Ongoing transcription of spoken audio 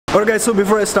Alright guys, so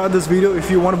before I start this video,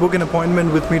 if you want to book an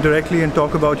appointment with me directly and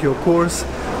talk about your course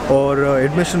or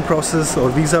admission process or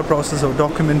visa process or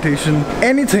documentation,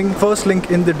 anything, first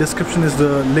link in the description is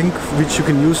the link which you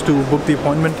can use to book the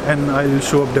appointment and I'll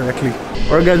show up directly.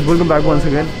 Alright guys, welcome back once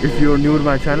again. If you're new to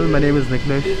my channel, my name is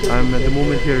NIKHILESH. I'm at the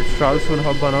moment here at Stralsund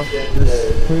Hauptbahnhof.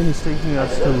 This train is taking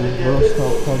us to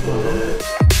Rostock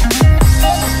Hauptbahnhof.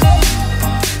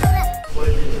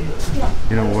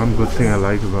 You know, one good thing I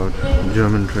like about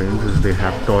German trains is they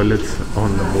have toilets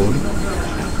on the board.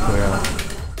 So yeah.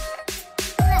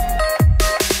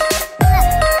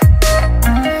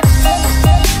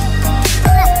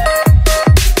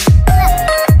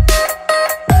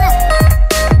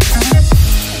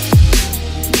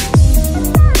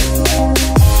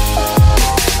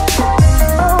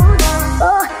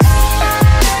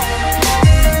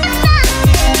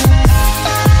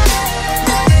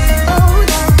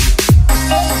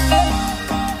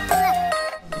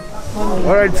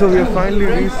 Alright, so we have finally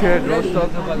reached here at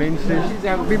Rostock main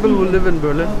station. People who live in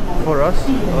Berlin, for us,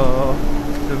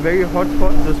 the very hot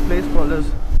spot, this place called as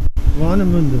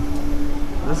Warnemünde.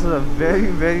 This is a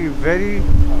very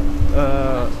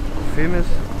famous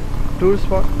tourist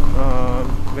spot.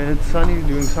 When it's sunny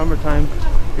during summertime,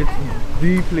 it's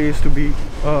the place to be.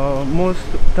 Most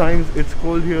times it's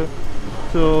cold here.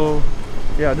 So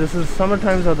yeah, this is summer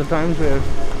times are the times where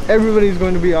everybody is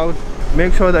going to be out.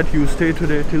 Make sure that you stay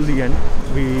today till the end.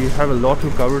 We have a lot to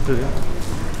cover today.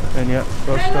 And yeah,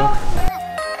 Rostock.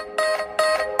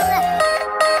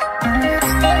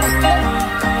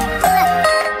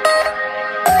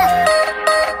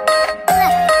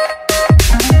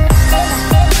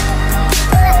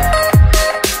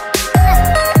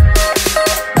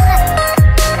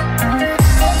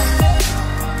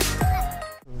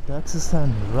 The taxi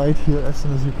stand right here as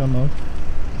soon as you come out.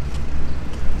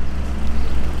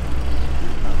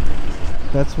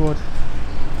 That's what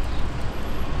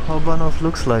Hauptbahnhof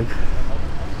looks like.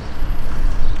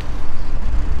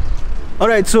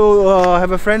 Alright, so I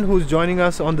have a friend who's joining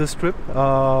us on this trip,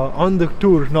 on the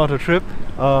tour, not a trip.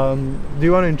 Do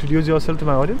you want to introduce yourself to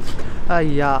my audience?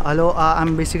 Yeah, hello,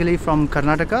 I'm basically from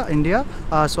Karnataka, India.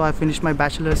 So I finished my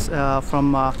bachelor's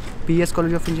from PS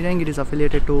College of Engineering. It is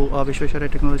affiliated to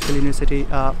Universität Technological University,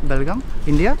 Belgaum,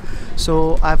 India.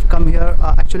 So I've come here,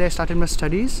 actually I started my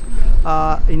studies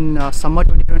in summer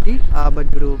 2020, but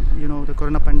due to the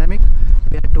corona pandemic,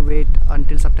 we had to wait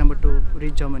until September to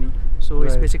reach Germany. So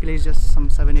it's basically just some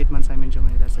 7-8 months I'm in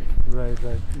Germany, that's it. Right.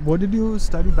 What did you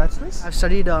study bachelor's? I've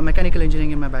studied mechanical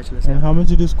engineering in my bachelor's. And how much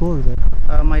did you score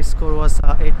there? My score was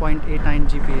 8.89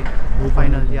 GPA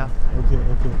final, yeah. Okay.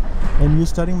 And you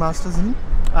studying masters in?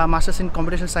 Masters in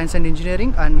Computational Science and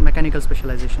Engineering and Mechanical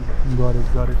Specialization. Got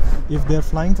it. If they're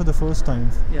flying for the first time,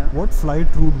 yeah, what flight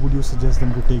route would you suggest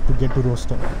them to take to get to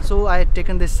Rostock? So I had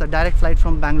taken this direct flight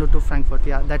from Bangalore to Frankfurt.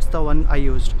 Yeah, that's the one I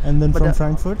used. And then from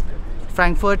Frankfurt?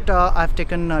 Frankfurt, I've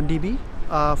taken DB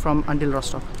from until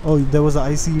Rostock. Oh, there was an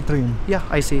ICE train? Yeah,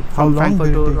 ICE from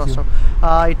Frankfurt to Rostock.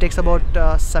 It takes about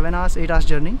 7 hours, 8 hours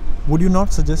journey. Would you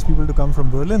not suggest people to come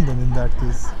from Berlin then in that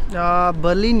case?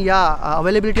 Berlin, yeah.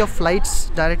 Availability of flights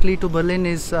directly to Berlin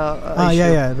is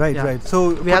right.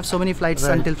 So we have so many flights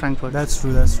until Frankfurt. That's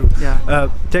true. Yeah.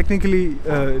 Technically,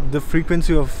 the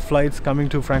frequency of flights coming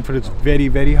to Frankfurt is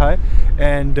very high,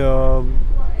 and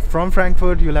from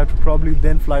Frankfurt you'll have to probably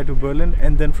then fly to Berlin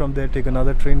and then from there take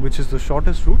another train, which is the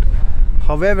shortest route.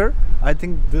 However, I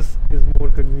think this is more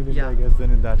convenient, I guess,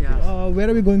 than in that case. Where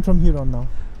are we going from here on now?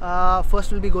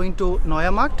 First we'll be going to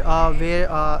Neumarkt,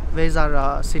 where is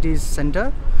our city's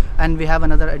center, and we have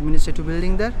another administrative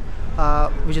building there,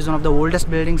 which is one of the oldest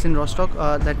buildings in Rostock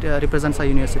that represents our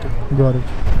university. Got it.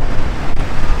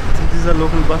 So these are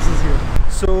local buses here.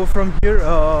 So from here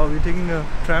we're taking a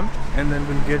tram and then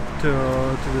we'll get to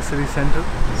the city center.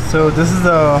 So this is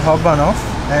the Hauptbahnhof,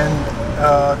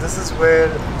 and this is where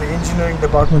the engineering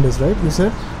department is, right? You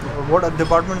said? What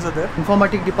departments are there?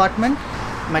 Informatics department,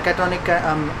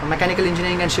 mechanical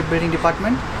engineering and shipbuilding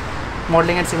department,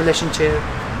 modeling and simulation chair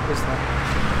is there.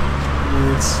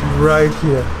 It's right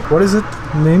here. What is it?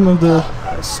 Name of the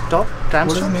stop? Tram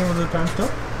what stop? What is the name of the tram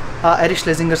stop? Erich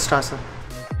Schlesinger Straße.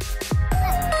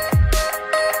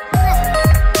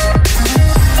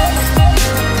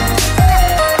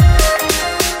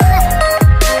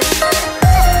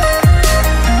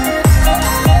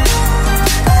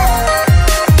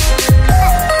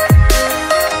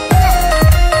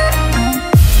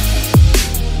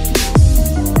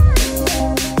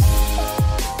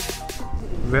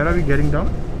 Where are we getting down?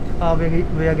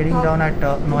 We are getting down at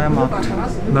Neumarkt.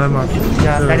 Neumarkt.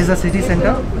 Yeah, that is the city center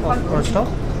of Rostock,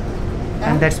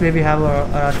 and that's where we have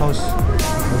our house.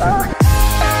 Okay.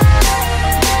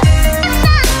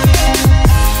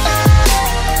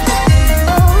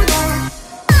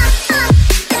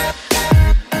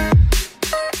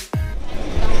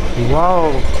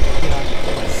 Wow,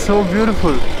 so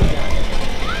beautiful.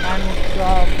 And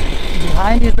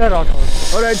behind is the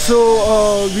Rathaus. Alright,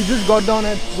 so we just got down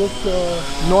at this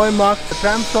Neumarkt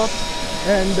tram stop,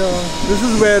 and this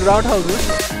is where Rathaus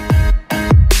is.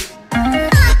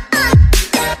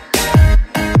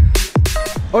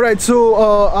 Alright,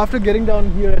 so after getting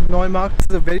down here at Neumarkt,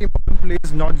 it's a very important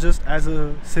place, not just as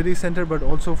a city center but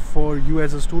also for you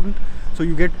as a student. So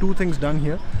you get two things done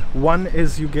here. One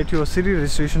is you get your city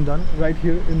registration done right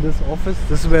here in this office.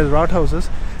 This is where Rathaus is,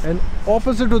 and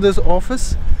opposite to this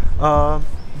office,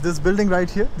 this building right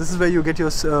here, this is where you get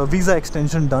your visa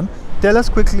extension done. Tell us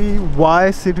quickly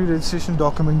why city registration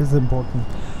document is important.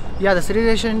 Yeah, the city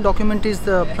registration document is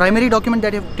the primary document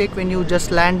that you take when you just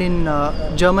land in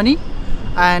Germany.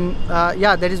 And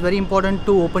yeah, that is very important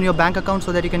to open your bank account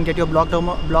so that you can get your blocked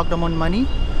amount money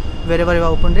wherever you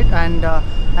have opened it,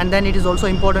 and then it is also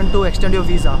important to extend your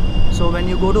visa. So when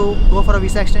you go for a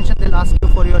visa extension, they'll ask you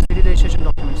for your city registration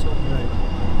document. So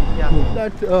yeah,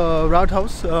 that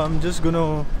Rathaus, I'm just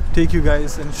gonna take you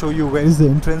guys and show you where is the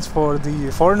entrance for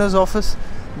the foreigners office,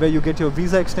 where you get your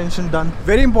visa extension done.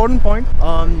 Very important point,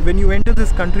 when you enter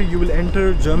this country, you will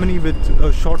enter Germany with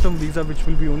a short-term visa which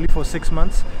will be only for 6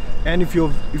 months, and if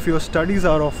your studies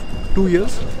are of 2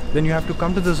 years, then you have to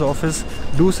come to this office,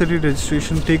 do city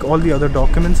registration, take all the other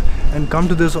documents and come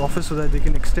to this office so that they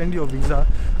can extend your visa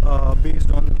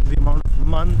based on the amount of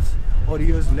months or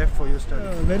years left for your study.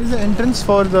 Where is the entrance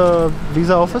for the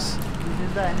visa office? this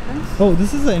is the entrance. Oh,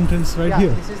 this is the entrance right here.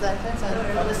 This is the entrance,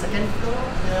 and on the second floor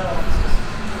there are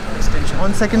offices. Extension.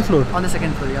 On second floor? On the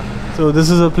second floor, yeah. So this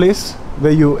is a place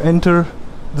where you enter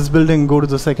this building, go to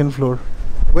the second floor.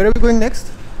 Where are we going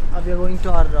next? We are going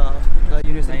to our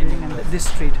university building, and this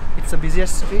street. It's the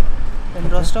busiest street in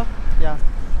Rostock. Yeah.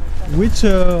 Which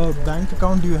bank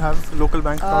account do you have? Local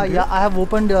bank account? Yeah, I have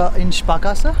opened in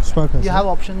Sparkasse. Sparkasse. You have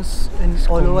options in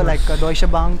all over, like Deutsche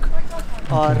Bank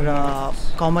or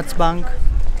Commerzbank.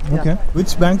 Okay. Yeah.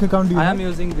 Which bank account do you I have? am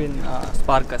using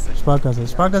Sparkasse.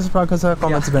 Sparkasse,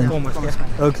 Commerzbank.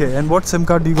 Commerzbank. Okay, and what SIM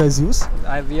card do you guys use?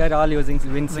 We are all using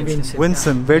WinSIM.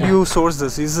 WinSIM. Where do you source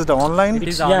this? Is it online? It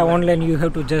is Yeah, online you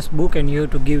have to just book and you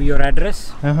have to give your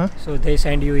address. So they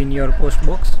send you in your post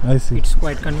box. I see. It's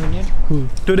quite convenient. Cool.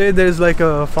 Today there is like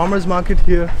a farmer's market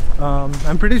here.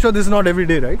 I'm pretty sure this is not every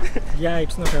day, right? Yeah,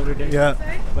 it's not every day. Yeah.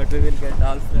 But we will get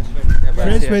all fresh vegetables.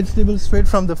 Fresh here. vegetables straight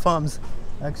from the farms,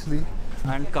 actually.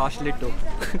 And costly too.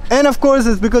 And of course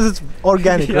it's because it's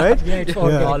organic, right? Yeah, it's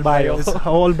organic. All bio. It's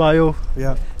all bio.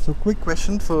 Yeah. So quick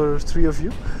question for three of you.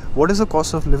 What is the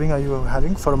cost of living are you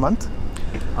having for a month?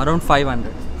 Around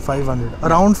 500. 500.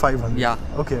 Around 500. Yeah.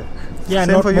 Okay. Yeah,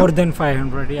 Same not for you? more than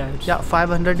 500. Yeah. Yeah,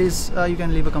 500 is you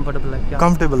can live a comfortable life. Yeah.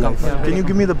 Comfortable life. Yeah. Can you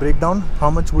give me the breakdown?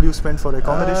 How much would you spend for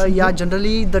accommodation? Yeah,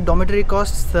 generally the dormitory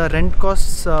costs, the rent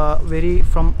costs vary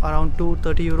from around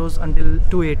 230 euros until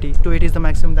 280. 280 is the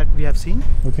maximum that we have seen.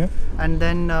 Okay. And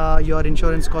then your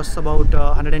insurance costs about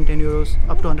 110 euros,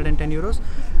 up to 110 euros.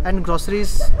 And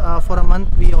groceries for a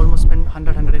month we almost spend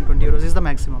 120 euros is the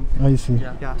maximum. I see.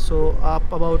 Yeah, so up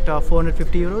about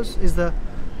 450 euros is the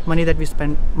money that we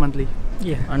spend monthly.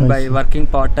 Yeah. And by working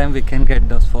part time, we can get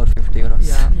those 450 euros.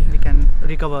 Yeah, we can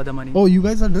recover the money. Oh, you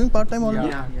guys are doing part-time already?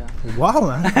 Yeah. Wow,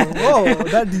 man. Whoa,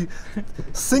 that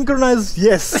synchronized,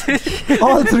 yes.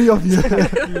 All three of you.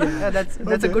 Yeah,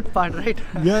 that's a good part, right?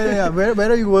 Yeah.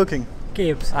 Where are you working?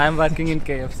 KFC. I am working in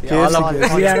KFC. KFC, All of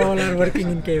KFC. We are all are working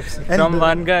in KFC. And From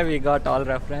one guy, we got all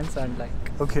reference and like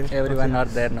Okay. everyone are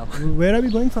there now. Where are we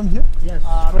going from here? Yes.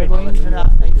 We're Straight. going in front of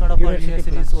our University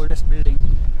university's Plus. oldest building.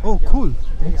 Oh, cool.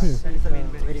 Okay. That is the main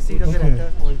building. Very Seat of the Okay.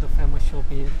 rector. All the famous shop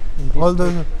here. In this All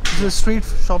the street,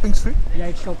 shopping street? Yeah,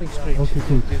 it's shopping street. Okay,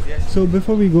 cool. So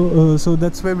before we go, so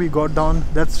that's where we got down.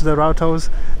 That's the Rathaus.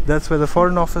 That's where the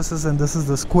foreign office is, and this is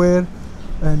the square.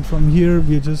 And from here,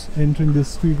 we're just entering this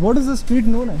street. What is the street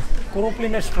known as?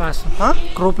 Kropliner Straße. Huh?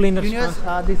 Kropliner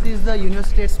Straße. This is the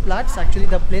Universität's Platz, actually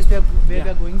the place where we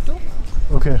are going to.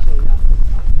 Okay.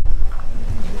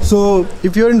 So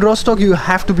if you're in Rostock, you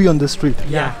have to be on this street.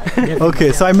 Yeah.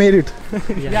 Okay, so I made it.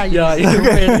 Yeah.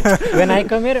 When I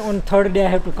come here on third day, I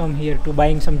have to come here to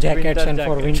buying some jackets Winter and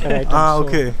for jacket. winter items. Ah, so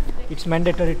okay. it's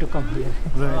mandatory to come here.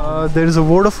 There is a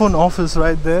Vodafone office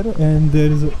right there, and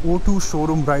there is a O2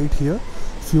 showroom right here.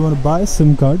 If you want to buy a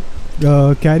SIM card,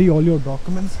 carry all your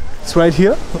documents. It's right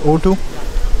here, O2.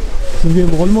 So we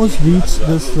have almost reached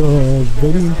this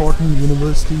very important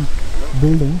university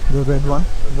building, the red one.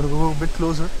 I'm going to go a bit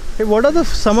closer. Hey, what are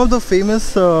some of the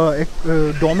famous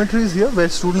dormitories here where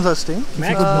students are staying?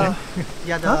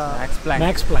 Yeah, the Max Planck.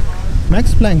 Max Planck.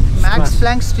 Max Planck. Max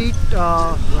Planck Street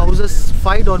houses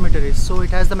 5 dormitories, so it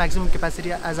has the maximum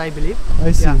capacity, as I believe.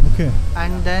 I see. Yeah. Okay.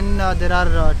 And then there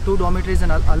are 2 dormitories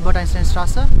in Albert Einstein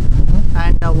Strasse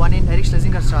and 1 in Erich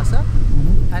Schlesinger Strasse,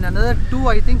 and another 2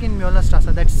 I think in Müller Strasse.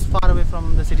 That's far away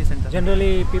from the city center.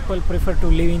 Generally, people prefer to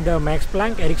live in the Max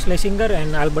Planck, Erich Schlesinger,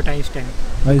 and Albert Einstein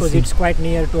because it's quite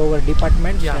near to our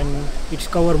departments and it's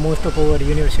cover most of our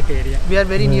university area. We are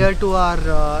very near to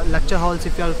our lecture halls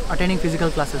if you are attending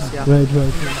physical classes. Yeah. Right.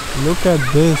 Look at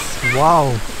this.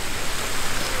 Wow.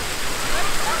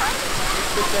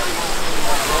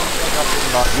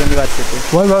 University.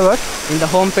 What? In the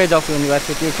home page of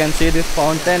university, you can see this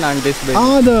fountain and this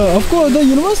building. Of course, the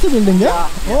university building, yeah?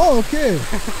 Oh, okay.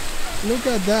 Look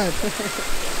at that.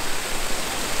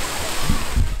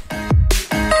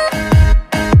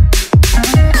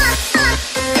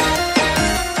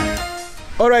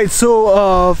 Alright,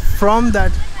 so from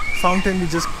that fountain we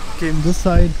just came this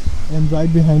side, and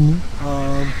right behind me,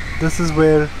 this is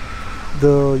where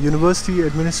the university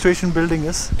administration building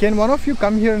is. Can one of you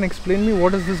come here and explain me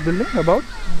what is this building about?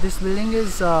 This building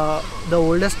is the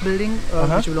oldest building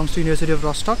which belongs to University of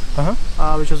Rostock,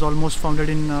 which was almost founded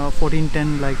in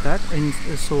 1410, like that,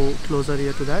 so closer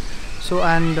here to that. So,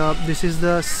 and this is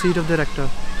the seat of the rector.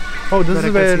 Oh, this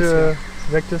is where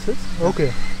rector sits?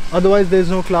 Okay. Otherwise there is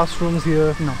no classrooms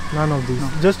here? No. None of these? No.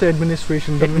 Just the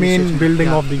administration, the main building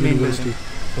of the university.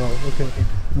 Wow, okay.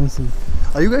 I see.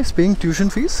 Are you guys paying tuition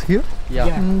fees here? Yeah.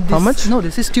 How much? No,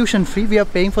 this is tuition free. We are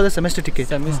paying for the semester ticket.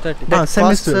 Semester ticket. That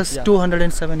costs us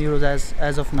 207 euros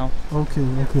as of now. Okay.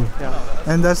 Yeah.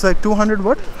 And that's like 200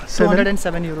 what?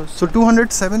 207 euros. So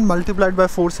 207 multiplied by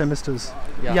 4 semesters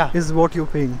is what you're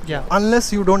paying. Yeah.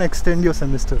 Unless you don't extend your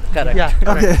semester. Correct. Yeah.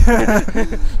 Okay.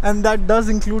 And that does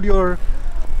include your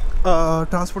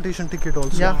transportation ticket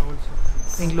also. Yeah.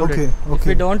 Included. Okay. If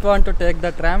we don't want to take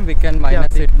the tram, we can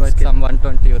minus it with some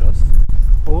 120 euros.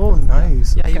 Oh,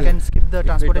 nice. Yeah, you can skip the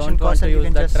transportation cost and you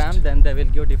can just... If we don't want to use the tram, then they will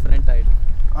give different ID.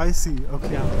 I see.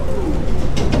 Okay. Yeah.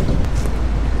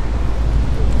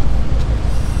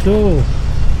 So,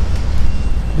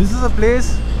 this is a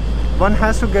place one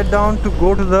has to get down to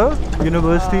go to the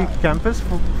university campus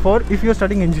for if you're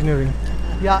studying engineering.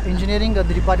 Yeah, engineering, the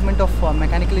department of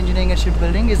mechanical engineering and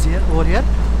shipbuilding is here, over here.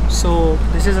 So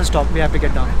this is a stop we have to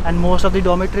get down, and most of the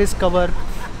dormitories cover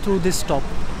through this stop.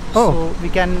 Oh. So we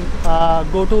can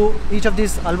go to each of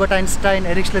these, Albert Einstein,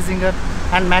 Erich Schlesinger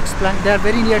and Max Planck. They are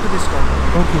very near to this stop.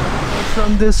 Okay.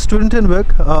 From this student in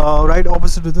work, right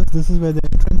opposite to this is where the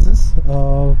entrance is.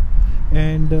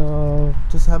 And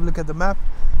just have a look at the map.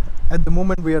 At the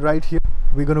moment we are right here.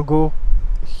 We're gonna go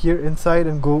here inside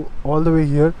and go all the way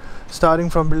here, starting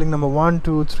from building number 1,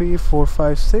 2, 3, 4,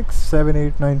 5, 6, 7,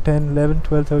 8, 9, 10, 11,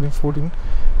 12, 13, 14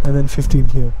 and then 15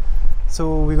 here.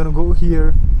 So we're gonna go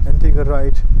here and take a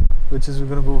right, which is we're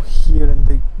gonna go here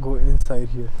and go inside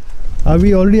here. Are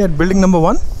we already at building number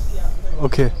 1? Yeah.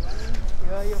 Okay.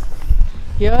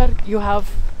 Here you have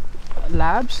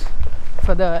labs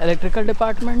for the electrical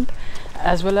department,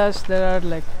 as well as there are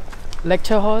like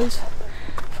lecture halls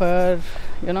for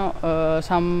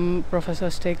some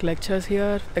professors take lectures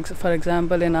here. For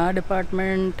example, in our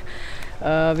department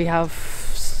we have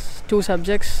 2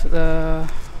 subjects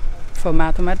for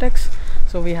mathematics,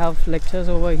 so we have lectures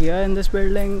over here in this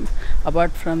building.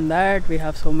 Apart from that, we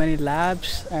have so many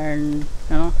labs and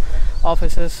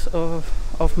offices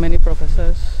of many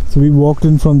professors. So we walked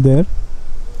in from there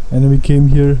and then we came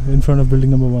here in front of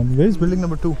building number 1. Where is building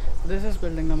number 2? This is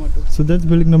building number 2. So that's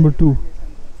building number 2.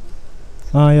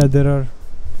 Yeah, there are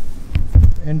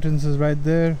entrances right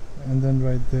there and then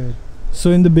right there. So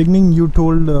in the beginning you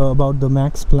told about the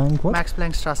Max Planck what? Max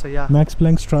Planck Strasse, yeah. Max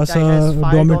Planck Strasse yeah, it has 5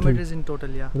 dormitory. dormitories in total,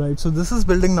 yeah. Right, so this is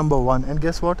building number 1 and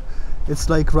guess what? It's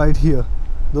like right here.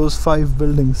 Those 5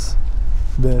 buildings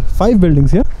there. 5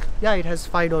 buildings, yeah? Yeah, it has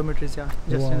 5 dormitories, yeah.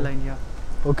 Just in line, yeah.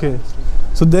 Okay.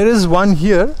 So there is one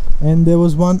here and there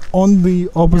was one on the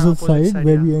opposite side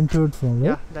where we entered from,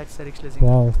 right? Yeah, that's Erich Schlesinger.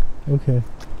 Wow, okay.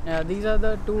 Yeah, these are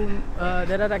the 2,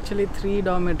 there are actually 3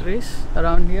 dormitories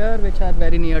around here which are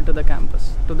very near to the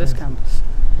campus, to this campus.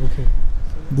 Okay.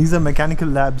 These are mechanical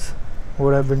labs,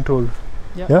 what I've been told.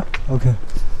 Yeah. Yeah? Okay.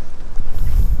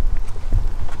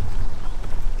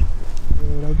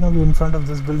 Right now we're in front of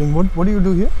this building. What do you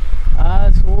do here?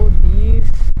 So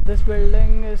this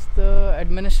building is the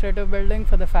administrative building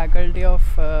for the faculty of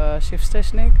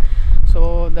Schiffstechnik.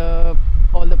 So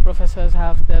all the professors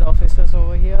have their offices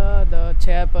over here. The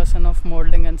chairperson of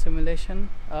modeling and simulation,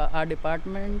 our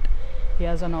department. He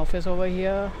has an office over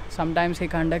here. Sometimes he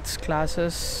conducts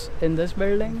classes in this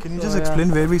building. Can you just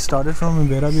explain where we started from and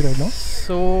where are we right now?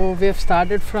 So we've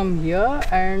started from here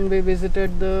and we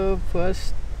visited the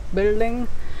first building,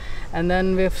 and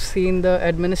then we've seen the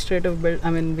administrative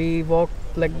we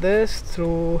walked like this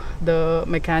through the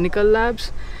mechanical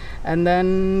labs, and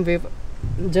then we've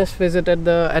just visited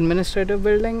the administrative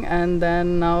building, and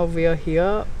then now we are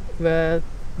here where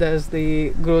there's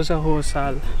the Großer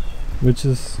Hörsaal, which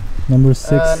is number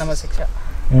 6. Number 6, yeah.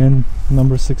 And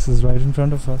number 6 is right in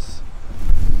front of us.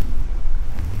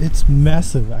 It's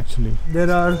massive actually.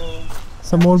 There are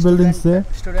some more buildings there.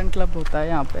 Student club hota hai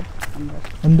yahan pe andar.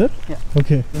 Under? Yeah.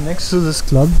 Okay. Next to this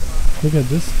club, look at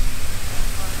this.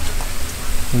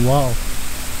 Wow.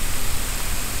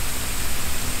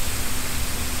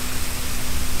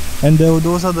 And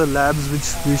those are the labs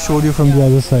which we showed you from the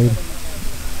other side.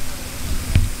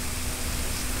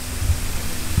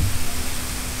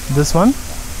 This one?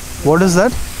 What is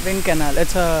that? Wind canal.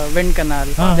 It's a wind canal.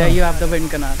 There you have the wind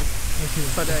canal. Okay.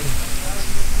 For the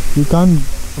You can't,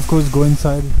 of course, go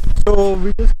inside. So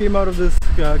we just came out of this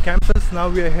campus. Now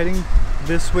we are heading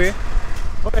this way.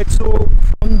 Alright, so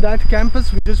from that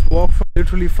campus we just walked for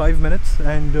literally 5 minutes,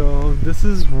 and this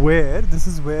is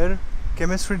where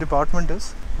chemistry department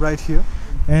is, right here.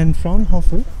 And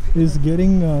Fraunhofer is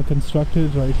getting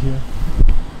constructed right here.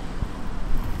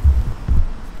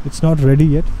 It's not ready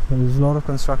yet. There's a lot of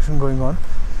construction going on.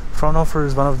 Fraunhofer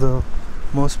is one of the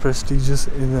most prestigious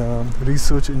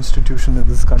research institution in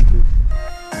this country.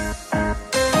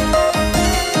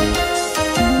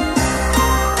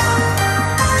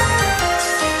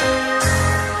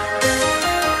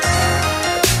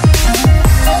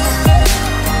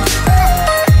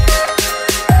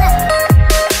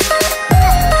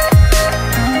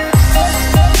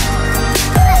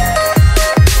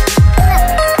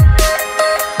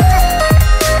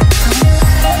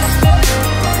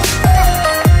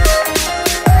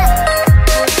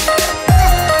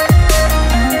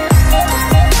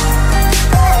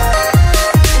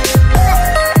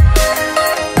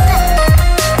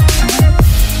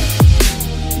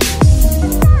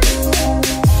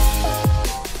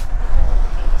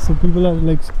 So people are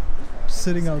like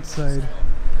sitting outside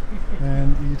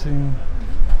and eating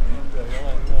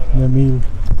their meal.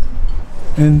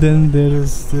 And then there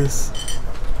is this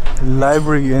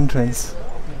library entrance.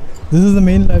 This is the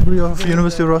main library of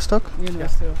University of Rostock?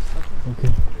 University of Rostock.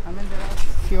 Okay. I mean, there are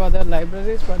a few other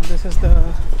libraries, but this is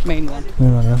the main one.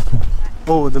 Okay.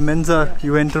 Oh, the Mensa,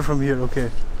 you enter from here, okay.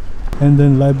 And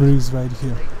then libraries right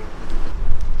here.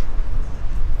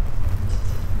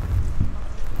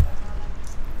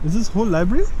 Is this whole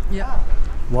library? Yeah.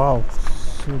 Wow,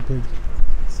 so big.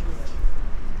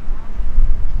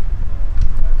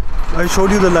 I showed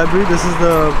you the library. This is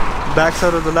the back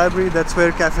side of the library. That's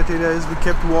where cafeteria is. We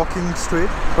kept walking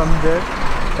straight from there,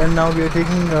 and now we are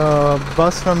taking a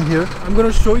bus from here. I'm going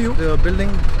to show you the building,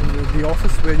 the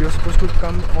office where you're supposed to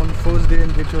come on first day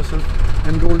and get yourself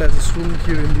enrolled as a student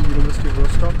here in the University of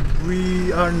Rostock.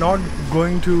 We are not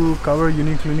going to cover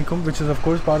UNIKHILESH, which is of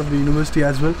course part of the university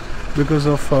as well, because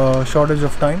of shortage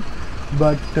of time.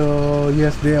 But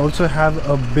yes, they also have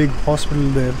a big hospital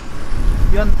there.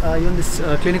 Even this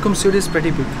clinicum suite is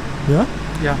pretty big. Yeah?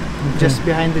 Yeah, Okay. just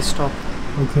behind this top.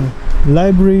 Okay.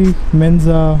 Library,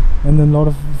 Mensa, and then a lot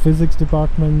of physics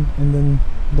department, and then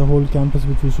the whole campus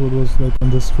which we showed was like on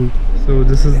the street. So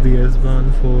this is the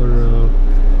S-Bahn for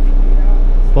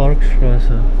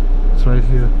Parkstraße. It's right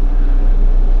here.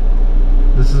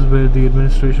 This is where the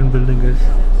administration building is.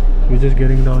 We're just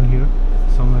getting down here,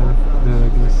 somewhere there I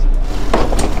guess.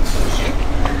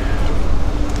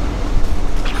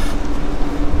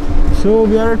 So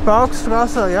we are at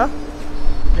Parkstraße, yeah?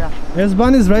 Yeah.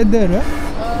 S-Bahn is right there, yeah?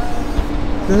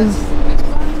 There's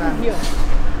Here.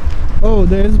 Oh,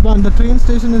 the S-Bahn, the train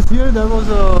station is here. There was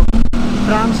a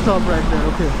tram stop right there,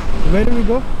 okay. Where do we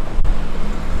go?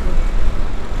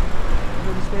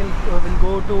 We'll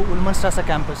go to Ulmerstraße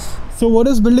campus. So what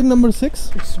is building number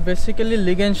 6? It's basically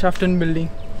Liegenschaften building.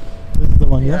 This is the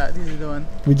one, yeah? This is the one.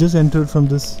 We just entered from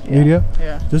this area.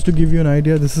 Yeah. Just to give you an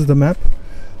idea, this is the map.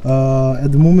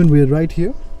 At the moment we are right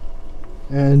here,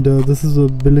 and this is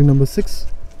building number 6,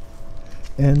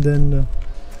 and then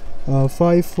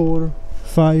 5, 4,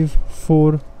 5,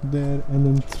 4 there, and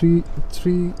then 3,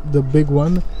 the big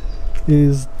one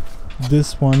is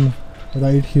this one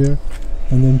right here,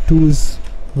 and then 2 is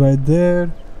right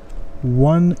there,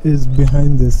 1 is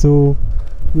behind this. So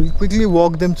we'll quickly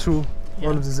walk them through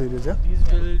all of these areas, yeah? This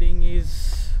building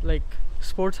is like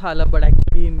sports hala, but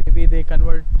actually maybe they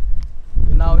convert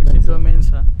now it's into a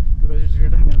Mensa because it's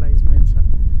written like Mensa.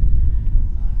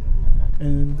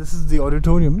 this is the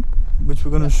auditorium, which we're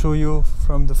going to show you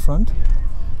from the front.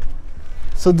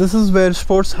 So this is where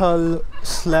sports hall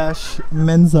 /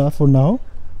 Mensa for now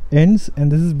ends,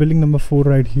 and this is building number 4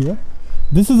 right here.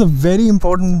 This is a very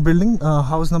important building,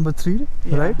 house number 3,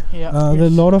 right? Yeah. There are a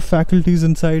lot of faculties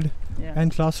inside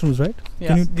and classrooms, right?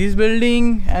 Yeah. This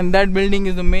building and that building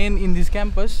is the main in this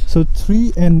campus. So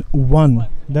 3 and 1,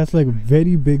 that's like a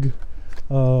very big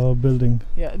building.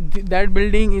 Yeah, that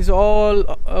building is all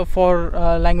for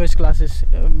language classes,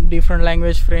 different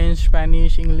language, French,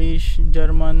 Spanish, English,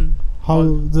 German. How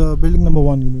the building number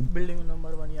 1 you mean? Building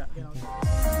number 1, yeah.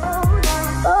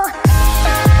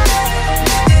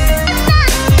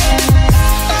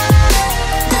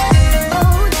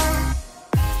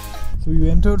 So you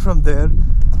entered from there,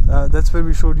 that's where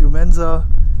we showed you Mensa,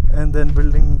 and then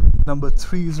building number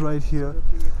 3 is right here,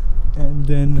 and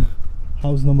then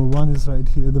house number 1 is right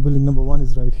here, the building number 1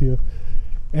 is right here,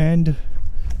 and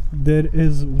there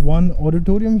is one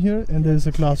auditorium here and there is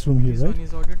a classroom here, this right?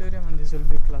 This one is auditorium and this will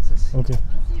be classes. Okay.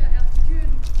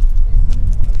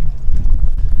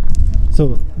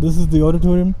 So this is the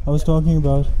auditorium I was talking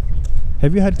about.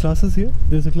 Have you had classes here?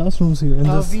 There's a classrooms here. And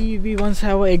we once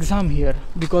have an exam here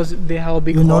because they have a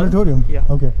big hall. Auditorium? Yeah.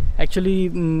 Okay.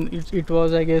 Actually, it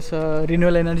was, I guess, a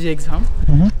renewable energy exam.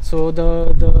 Mm-hmm. So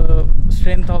the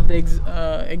strength of the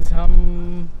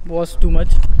exam was too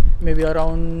much. Maybe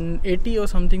around 80 or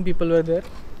something people were there.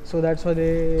 So that's why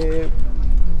they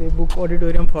book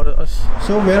auditorium for us.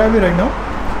 So where are we right now?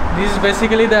 This is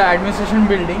basically the administration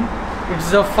building. It's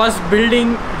the first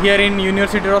building here in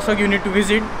University Rostock you need to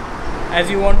visit as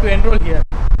you want to enroll here.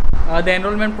 The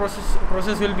enrollment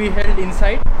process will be held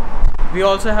inside. We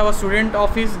also have a student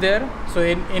office there, so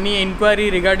any inquiry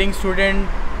regarding student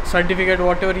certificate,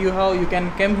 whatever you have, you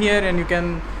can come here and you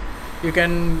can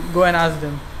go and ask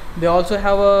them. They also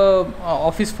have a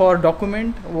office for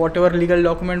document, whatever legal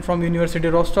document from University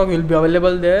Rostock will be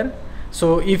available there.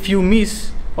 So if you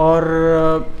miss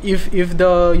or if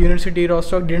the University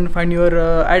Rostock didn't find your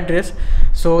address,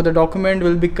 so the document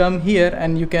will become here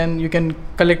and you can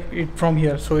collect it from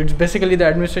here. So it's basically the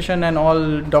administration and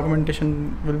all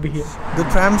documentation will be here. The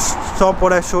tram stop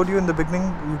what I showed you in the beginning,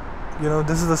 you know,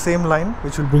 this is the same line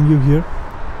which will bring you here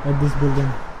at this building.